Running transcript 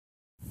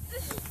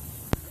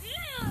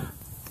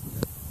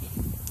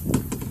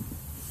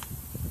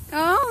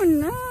Oh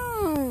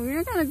no,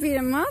 you're gonna beat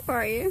him up,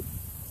 are you?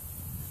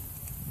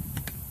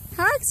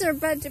 Hugs are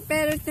much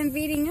better than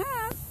beating up.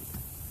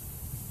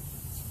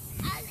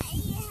 I'll let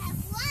you have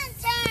one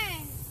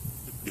turn.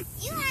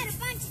 You had a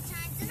bunch of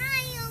times, and I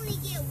only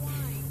get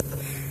one.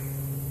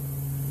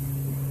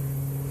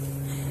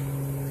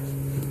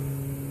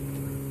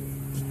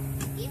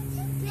 You're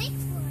too big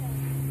for it.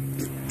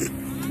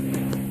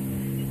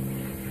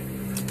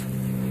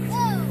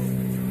 Whoa!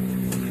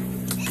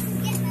 This is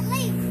getting a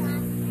late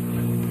one.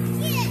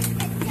 Yeah,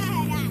 let's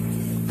start up.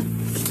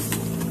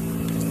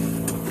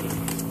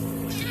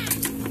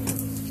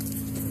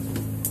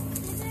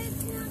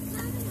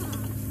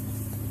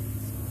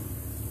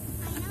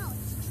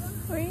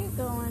 Where are you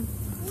going?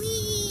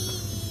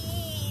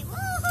 Wee!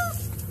 Woo-hoo!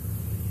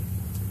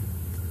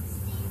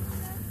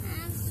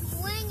 I'm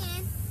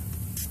swinging.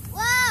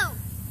 Whoa!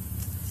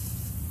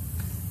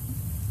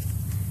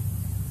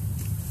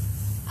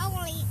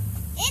 Holy,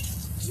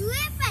 it's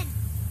dripping.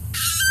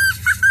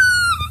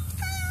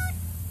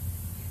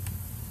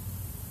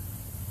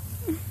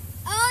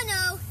 Oh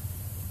no!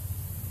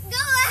 Go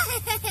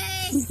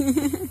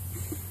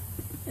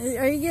away!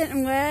 Are you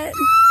getting wet?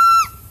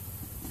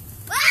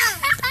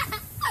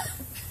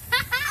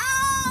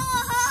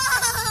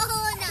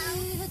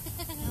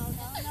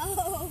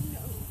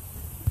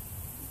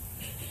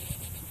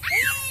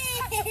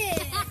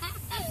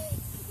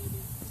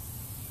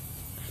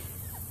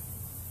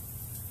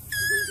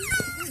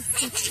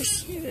 That's the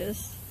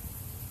cutest.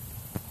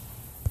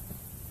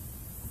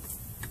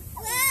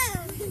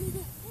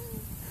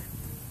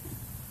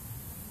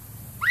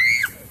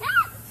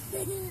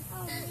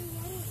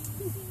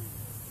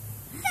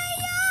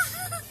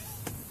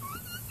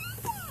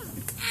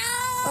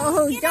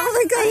 Oh, y'all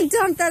are gonna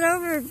dump that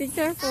over. Be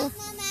careful.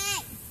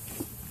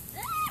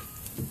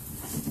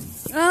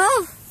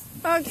 Oh,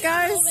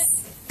 guys.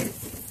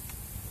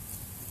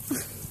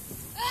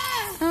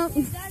 Oh,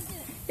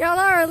 y'all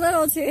are a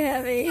little too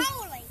heavy.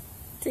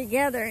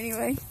 Together,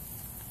 anyway.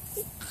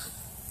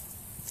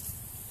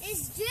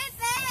 It's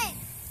dripping.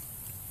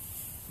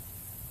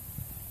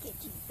 Get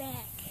you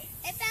back.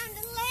 I found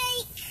a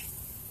lake.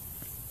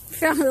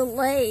 Found a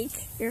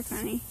lake. You're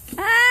funny.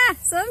 Ah,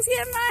 something's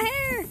getting my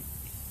hair.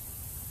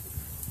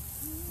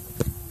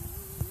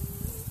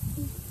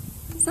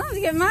 Something's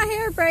getting my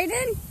hair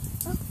braided.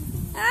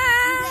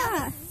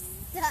 Ah,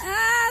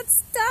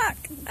 it's stuck.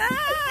 Ah.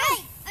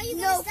 Hey, are you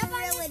gonna step on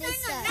this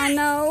thing? I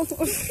know.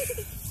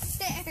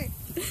 There.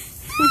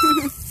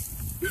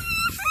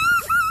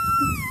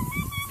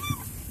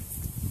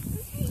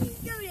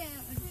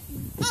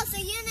 Oh, so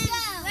you're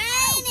not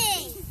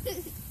raining.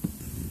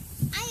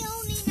 I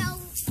only know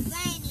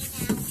raining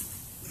now.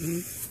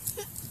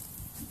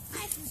 I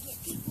forget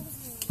people's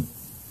names.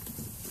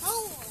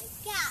 Holy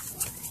cow.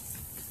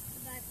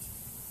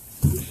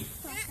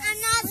 I'm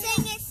not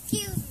saying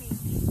excuse me.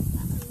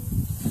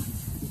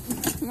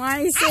 Why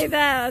do you say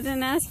that? I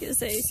didn't ask you to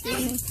say excuse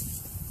me.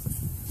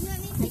 You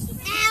want me to push you?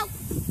 Ow!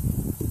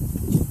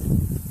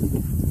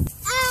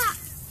 Ah!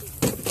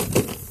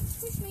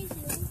 Push me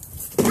through.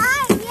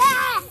 Ah,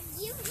 yeah!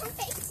 You were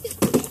way too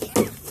big.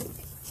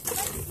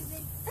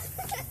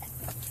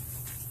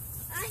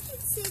 I can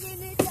sit in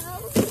it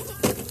though.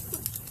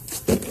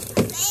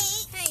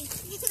 Hey!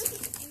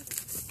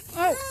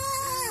 Oh,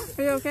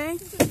 are you okay?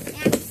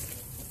 Yeah.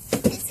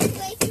 This is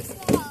way too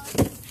small.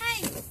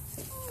 Hey!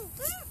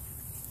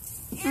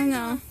 I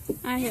know.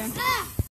 I hear. Ah!